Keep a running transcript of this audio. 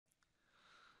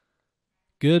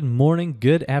Good morning,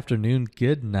 good afternoon,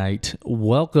 good night.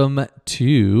 Welcome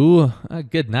to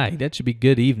good night. That should be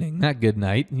good evening, not good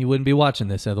night. You wouldn't be watching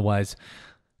this otherwise.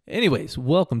 Anyways,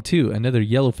 welcome to another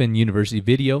Yellowfin University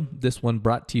video. This one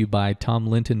brought to you by Tom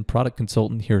Linton, product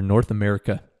consultant here in North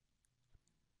America.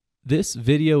 This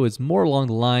video is more along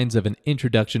the lines of an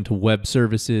introduction to web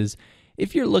services.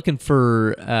 If you're looking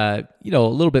for, a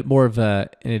little bit more of an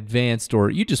advanced, or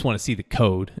you just want to see the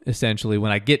code, essentially,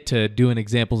 when I get to doing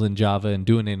examples in Java and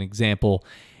doing an example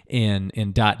in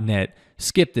 .NET,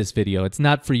 skip this video. It's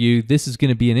not for you. This is going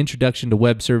to be an introduction to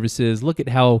web services. Look at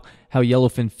how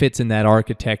Yellowfin fits in that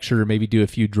architecture, maybe do a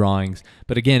few drawings.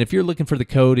 But again, if you're looking for the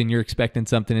code and you're expecting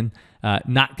something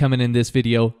not coming in this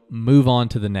video, move on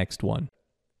to the next one.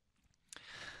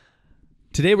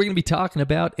 Today we're going to be talking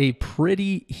about a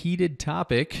pretty heated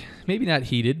topic, maybe not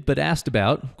heated, but asked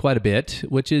about quite a bit,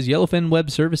 which is Yellowfin Web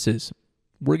Services.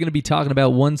 We're going to be talking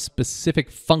about one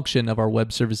specific function of our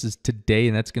web services today,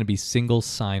 and that's going to be single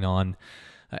sign-on,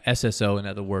 SSO in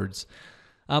other words.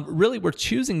 Really, we're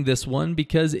choosing this one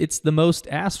because it's the most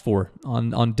asked for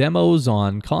on demos,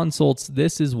 on consults.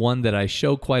 This is one that I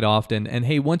show quite often. And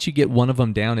hey, once you get one of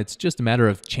them down, it's just a matter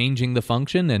of changing the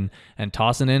function and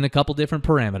tossing in a couple different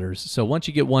parameters. So once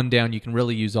you get one down, you can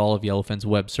really use all of Yellowfin's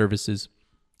web services.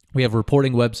 We have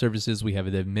reporting web services. We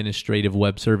have the administrative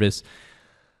web service.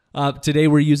 Today,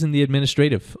 we're using the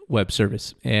administrative web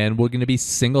service, and we're going to be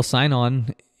single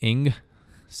sign-on-ing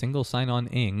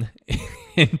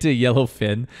into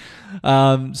Yellowfin,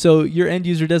 so your end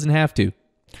user doesn't have to.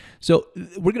 So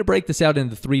we're going to break this out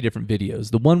into 3 different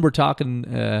videos. The one we're talking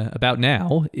about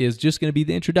now is just going to be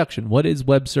the introduction. What is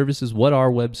web services? What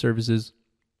are web services?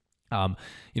 What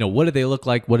do they look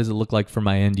like? What does it look like for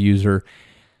my end user?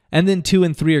 And then 2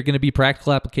 and 3 are going to be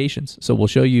practical applications. So we'll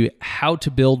show you how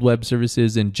to build web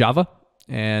services in Java,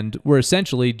 and we're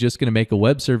essentially just going to make a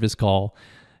web service call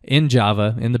in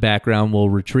Java. In the background, we'll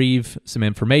retrieve some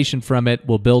information from it.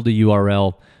 We'll build a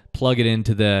URL, plug it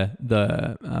into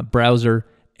the browser,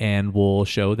 and we'll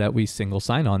show that we single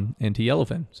sign on into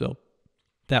Yellowfin. So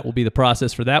that will be the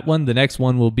process for that one. The next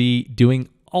one will be doing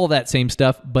all that same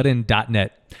stuff, but in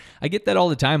 .NET. I get that all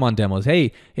the time on demos.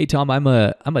 Hey Tom, I'm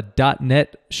a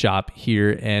 .NET shop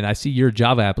here, and I see your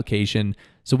Java application,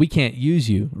 so we can't use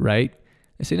you, right?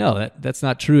 I say, no, that's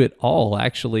not true at all.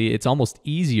 Actually, it's almost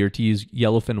easier to use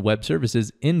Yellowfin Web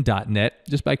Services in .NET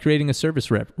just by creating a service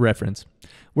reference.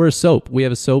 We're a SOAP. We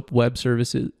have a SOAP web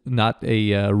services, not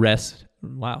a REST.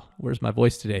 Wow, where's my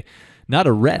voice today? Not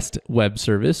a REST web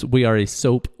service. We are a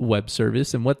SOAP web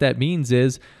service, and what that means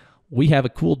is we have a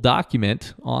cool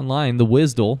document online, the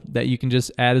WSDL, that you can just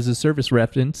add as a service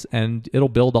reference, and it'll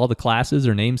build all the classes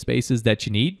or namespaces that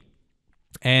you need,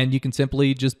 and you can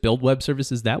simply just build web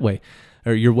services that way,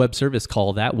 or your web service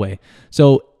call that way.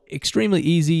 So extremely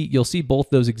easy. You'll see both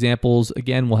those examples.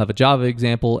 Again, we'll have a Java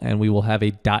example and we will have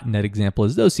a .NET example,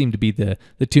 as those seem to be the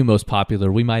 2 most popular.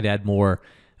 We might add more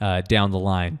down the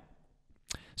line.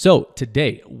 So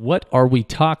today, what are we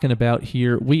talking about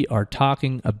here? We are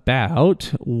talking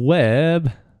about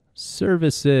web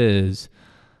services.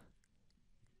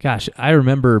 Gosh, I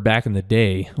remember back in the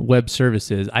day, web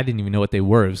services, I didn't even know what they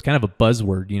were. It was kind of a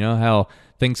buzzword. You know how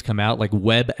things come out like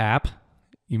web app?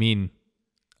 You mean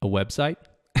a website?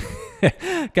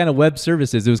 Kind of web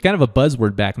services. It was kind of a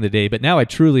buzzword back in the day, but now I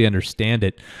truly understand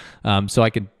it, so I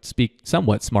can speak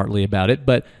somewhat smartly about it.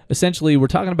 But essentially, we're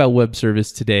talking about web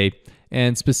service today,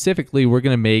 and specifically, we're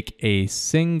going to make a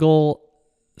single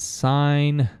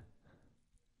sign-on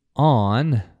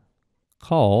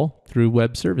call through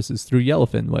web services, through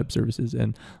Yellowfin Web Services.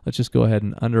 And let's just go ahead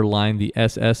and underline the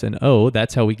SS and O.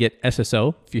 That's how we get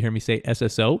SSO. If you hear me say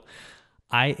SSO,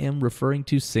 I am referring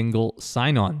to single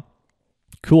sign-on.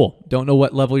 Cool. Don't know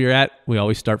what level you're at. We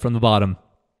always start from the bottom.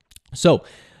 So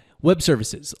web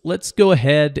services. Let's go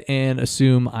ahead and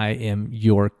assume I am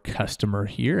your customer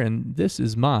here, and this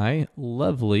is my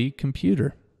lovely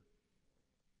computer.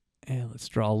 And let's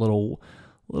draw a little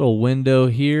window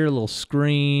here, a little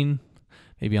screen.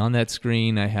 Maybe on that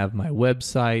screen, I have my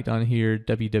website on here,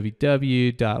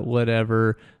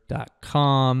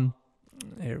 www.whatever.com.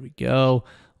 There we go.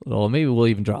 Maybe we'll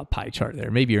even draw a pie chart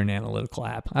there. Maybe you're an analytical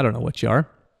app. I don't know what you are.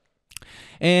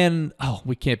 And,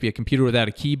 we can't be a computer without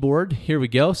a keyboard. Here we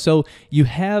go. So you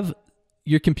have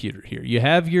your computer here. You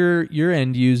have your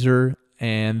end user,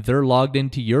 and they're logged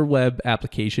into your web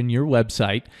application, your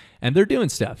website, and they're doing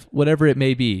stuff, whatever it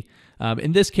may be.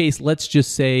 In this case, let's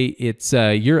just say it's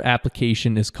your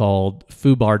application is called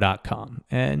foobar.com.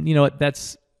 And you know what?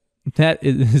 That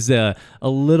is a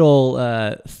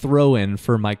little throw-in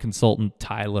for my consultant,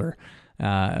 Tyler,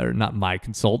 or not my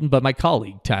consultant, but my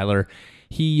colleague, Tyler.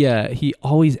 he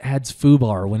always adds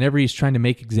foobar. Whenever he's trying to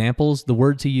make examples, the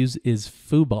words he uses is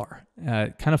foobar.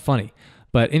 Kind of funny.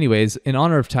 But anyways, in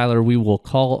honor of Tyler, we will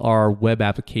call our web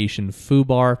application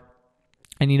foobar.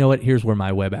 And you know what? Here's where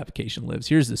my web application lives.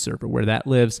 Here's the server where that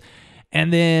lives.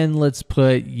 And then let's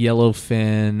put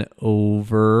Yellowfin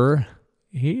over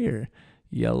here.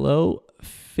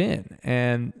 Yellowfin.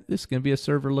 And this is going to be a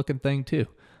server looking thing too.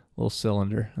 Little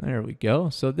cylinder. There we go.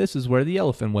 So this is where the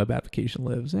Yellowfin web application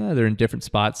lives. They're in different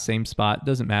spots, same spot,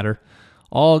 doesn't matter.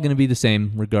 All going to be the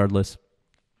same regardless.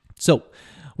 So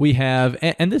we have,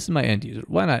 and this is my end user.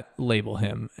 Why not label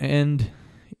him end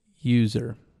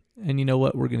user? And you know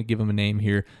what? We're going to give him a name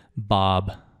here,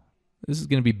 Bob. This is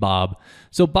going to be Bob.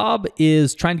 So Bob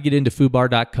is trying to get into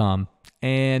foobar.com,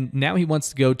 and now he wants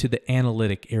to go to the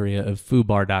analytic area of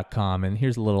foobar.com. And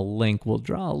here's a little link. We'll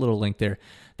draw a little link there.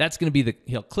 That's going to be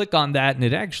he'll click on that, and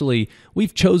it actually,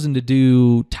 we've chosen to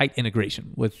do tight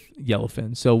integration with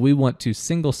Yellowfin. So we want to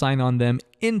single sign on them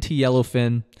into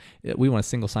Yellowfin. We want to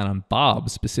single sign on Bob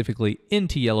specifically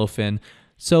into Yellowfin,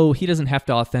 so he doesn't have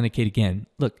to authenticate again.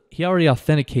 Look, he already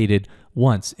authenticated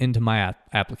once into my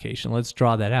application. Let's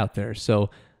draw that out there. So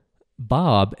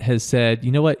Bob has said,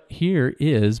 you know what? Here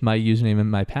is my username and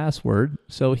my password.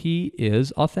 So he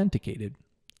is authenticated.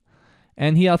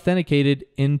 And he authenticated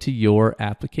into your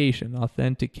application.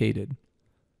 Authenticated.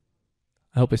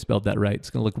 I hope I spelled that right. It's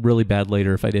going to look really bad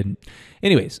later if I didn't.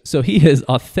 Anyways, so he has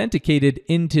authenticated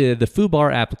into the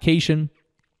foobar application.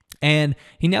 And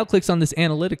he now clicks on this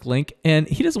analytic link, and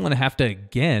he doesn't want to have to,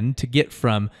 again, to get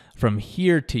from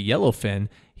here to Yellowfin,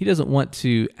 he doesn't want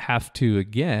to have to,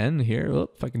 again, here,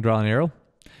 if I can draw an arrow,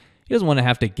 he doesn't want to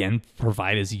have to, again,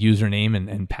 provide his username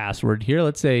and password here.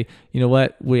 Let's say, you know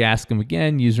what, we ask him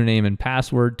again, username and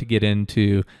password to get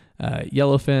into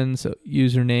Yellowfin. So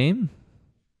username,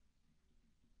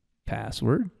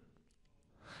 password.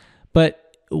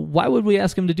 But why would we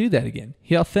ask him to do that again?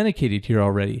 He authenticated here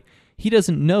already. He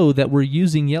doesn't know that we're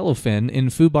using Yellowfin in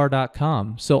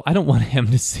foobar.com. So I don't want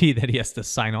him to see that he has to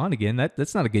sign on again.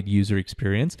 That's not a good user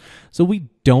experience. So we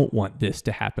don't want this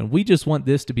to happen. We just want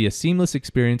this to be a seamless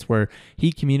experience where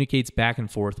he communicates back and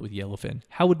forth with Yellowfin.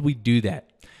 How would we do that?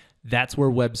 That's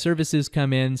where web services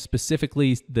come in,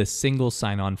 specifically the single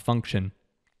sign-on function.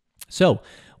 So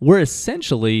we're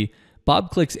essentially, Bob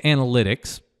clicks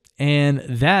analytics, and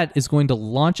that is going to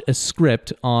launch a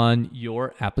script on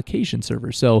your application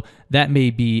server. So that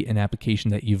may be an application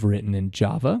that you've written in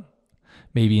Java,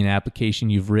 maybe an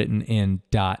application you've written in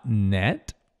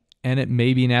 .NET, and it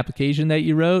may be an application that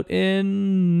you wrote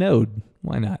in Node.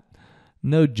 Why not?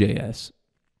 Node.js.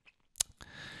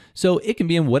 So it can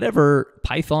be in whatever,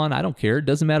 Python, I don't care. It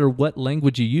doesn't matter what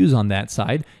language you use on that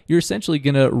side. You're essentially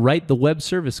going to write the web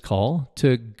service call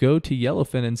to go to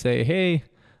Yellowfin and say, hey,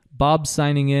 Bob's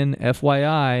signing in,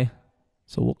 FYI.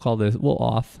 So we'll call this, we'll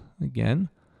auth again.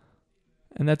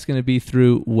 And that's going to be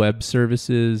through web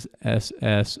services,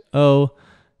 SSO.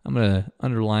 I'm going to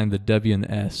underline the W and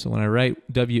the S. So when I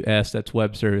write WS, that's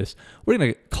web service. We're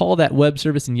going to call that web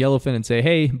service in Yellowfin and say,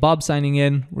 hey, Bob's signing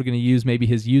in. We're going to use maybe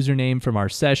his username from our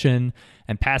session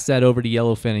and pass that over to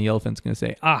Yellowfin. And Yellowfin's going to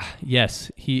say,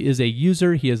 yes, he is a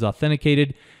user. He is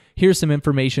authenticated. Here's some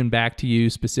information back to you,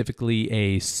 specifically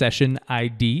a session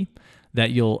ID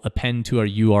that you'll append to our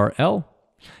URL.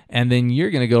 And then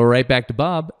you're going to go right back to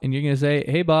Bob and you're going to say,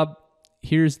 hey, Bob,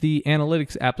 here's the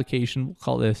analytics application. We'll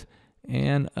call this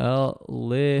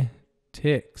analytics.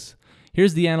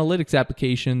 Here's the analytics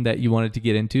application that you wanted to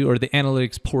get into, or the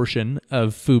analytics portion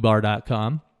of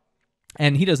foobar.com.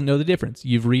 And he doesn't know the difference.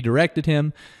 You've redirected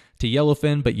him to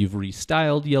Yellowfin, but you've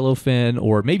restyled Yellowfin,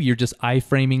 or maybe you're just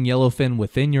iframing Yellowfin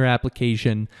within your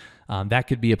application. That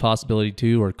could be a possibility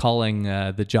too, or calling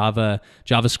the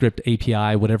JavaScript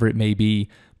API, whatever it may be.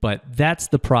 But that's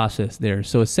the process there.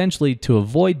 So essentially, to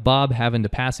avoid Bob having to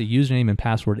pass a username and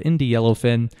password into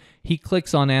Yellowfin, he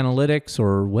clicks on analytics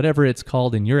or whatever it's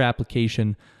called in your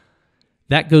application.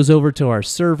 That goes over to our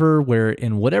server where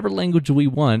in whatever language we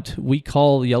want, we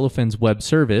call Yellowfin's web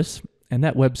service. And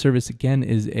that web service, again,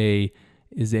 is a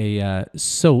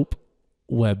SOAP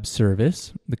web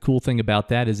service. The cool thing about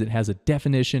that is it has a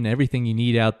definition, everything you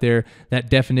need out there. That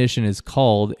definition is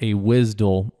called a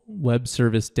WSDL, Web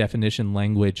Service Definition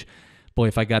Language. Boy,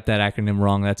 if I got that acronym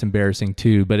wrong, that's embarrassing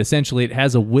too. But essentially, it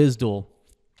has a WSDL,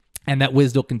 and that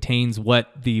WSDL contains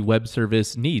what the web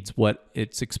service needs, what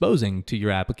it's exposing to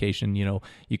your application. You know,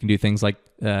 you can do things like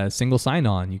single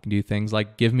sign-on. You can do things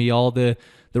like give me all the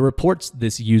reports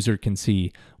this user can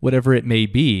see, whatever it may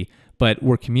be. But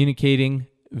we're communicating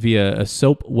via a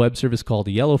SOAP web service called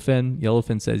Yellowfin.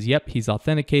 Yellowfin says, yep, he's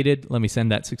authenticated. Let me send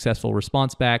that successful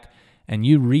response back. And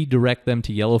you redirect them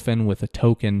to Yellowfin with a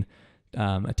token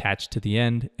attached to the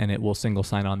end, and it will single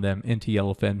sign on them into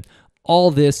Yellowfin.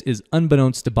 All this is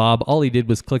unbeknownst to Bob. All he did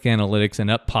was click analytics, and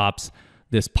up pops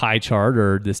this pie chart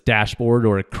or this dashboard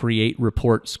or a create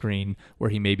report screen where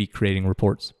he may be creating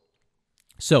reports.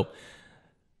 So,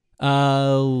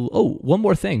 one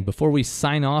more thing before we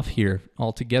sign off here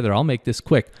altogether. I'll make this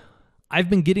quick. I've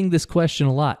been getting this question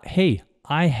a lot. Hey,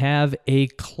 I have a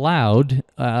cloud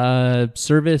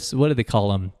service. What do they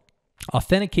call them?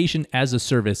 Authentication as a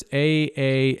service,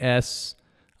 AAS.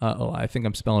 I think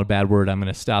I'm spelling a bad word. I'm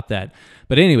going to stop that.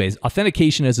 But anyways,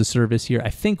 authentication as a service here.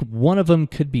 I think one of them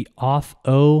could be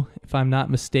Auth0, if I'm not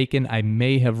mistaken. I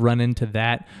may have run into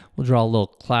that. We'll draw a little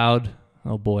cloud.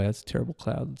 Oh boy, that's a terrible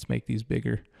cloud. Let's make these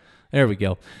bigger. There we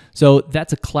go. So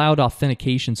that's a cloud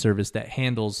authentication service that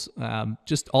handles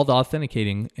just all the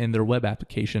authenticating in their web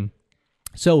application.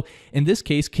 So in this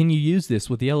case, can you use this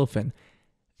with Yellowfin?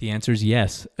 The answer is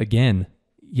yes. Again,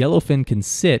 Yellowfin can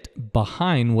sit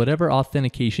behind whatever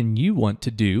authentication you want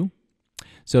to do.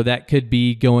 So that could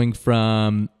be going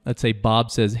from, let's say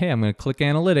Bob says, hey, I'm going to click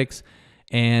analytics,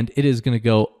 and it is going to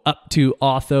go up to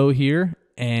Auth0 here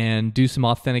and do some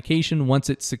authentication. Once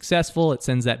it's successful, it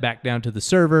sends that back down to the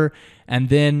server, and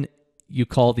then you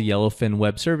call the Yellowfin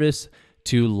web service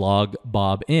to log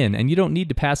Bob in. And you don't need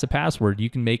to pass a password. You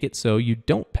can make it so you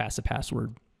don't pass a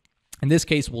password. In this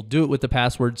case, we'll do it with the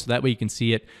password, so that way you can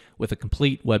see it with a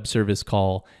complete web service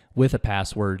call with a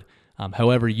password.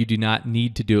 However, you do not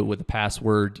need to do it with a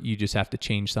password. You just have to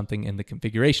change something in the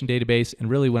configuration database. And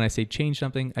really, when I say change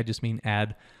something, I just mean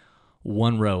add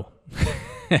one row.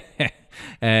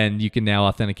 And you can now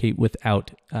authenticate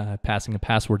without passing a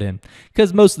password in.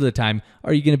 Because most of the time,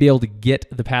 are you going to be able to get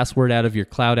the password out of your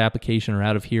cloud application or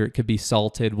out of here? It could be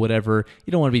salted, whatever.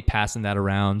 You don't want to be passing that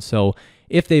around. So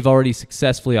if they've already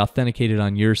successfully authenticated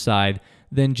on your side,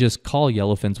 then just call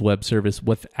Yellowfin's web service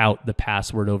without the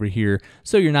password over here,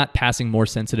 so you're not passing more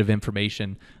sensitive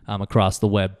information across the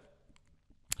web.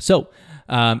 So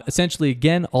essentially,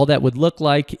 again, all that would look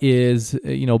like is,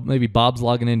 maybe Bob's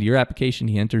logging into your application.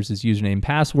 He enters his username and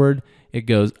password. It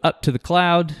goes up to the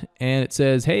cloud, and it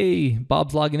says, hey,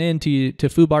 Bob's logging in to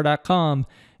foobar.com.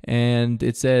 And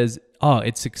it says, oh,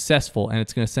 it's successful. And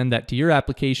it's going to send that to your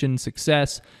application,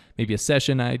 success, maybe a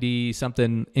session ID,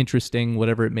 something interesting,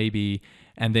 whatever it may be.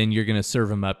 And then you're going to serve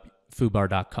them up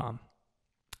foobar.com.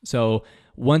 So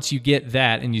once you get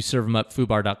that and you serve them up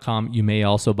foobar.com, you may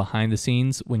also, behind the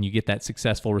scenes, when you get that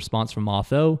successful response from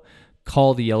Auth0,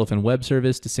 call the Yellowfin web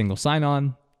service to single sign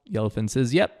on. Yellowfin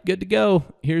says, yep, good to go.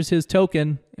 Here's his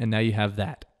token. And now you have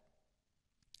that.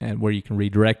 And where you can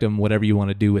redirect them, whatever you want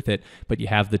to do with it, but you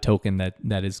have the token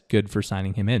that is good for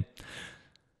signing him in.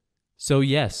 So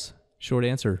yes, short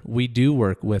answer, we do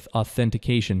work with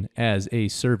authentication as a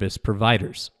service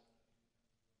providers.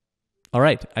 All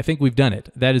right, I think we've done it.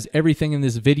 That is everything in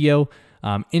this video.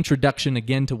 Introduction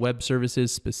again to web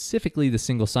services, specifically the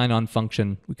single sign-on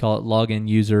function. We call it login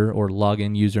user or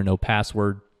login user no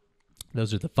password.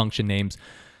 Those are the function names.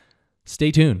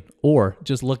 Stay tuned, or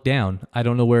just look down. I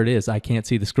don't know where it is. I can't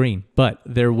see the screen, but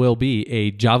there will be a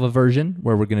Java version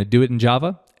where we're going to do it in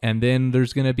Java, and then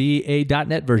there's going to be a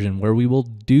 .NET version where we will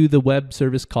do the web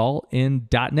service call in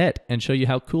 .NET and show you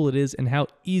how cool it is and how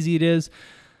easy it is.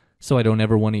 So I don't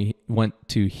ever want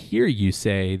to hear you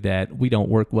say that we don't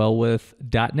work well with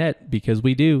 .NET, because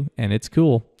we do, and it's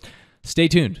cool. Stay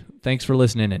tuned. Thanks for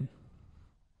listening in.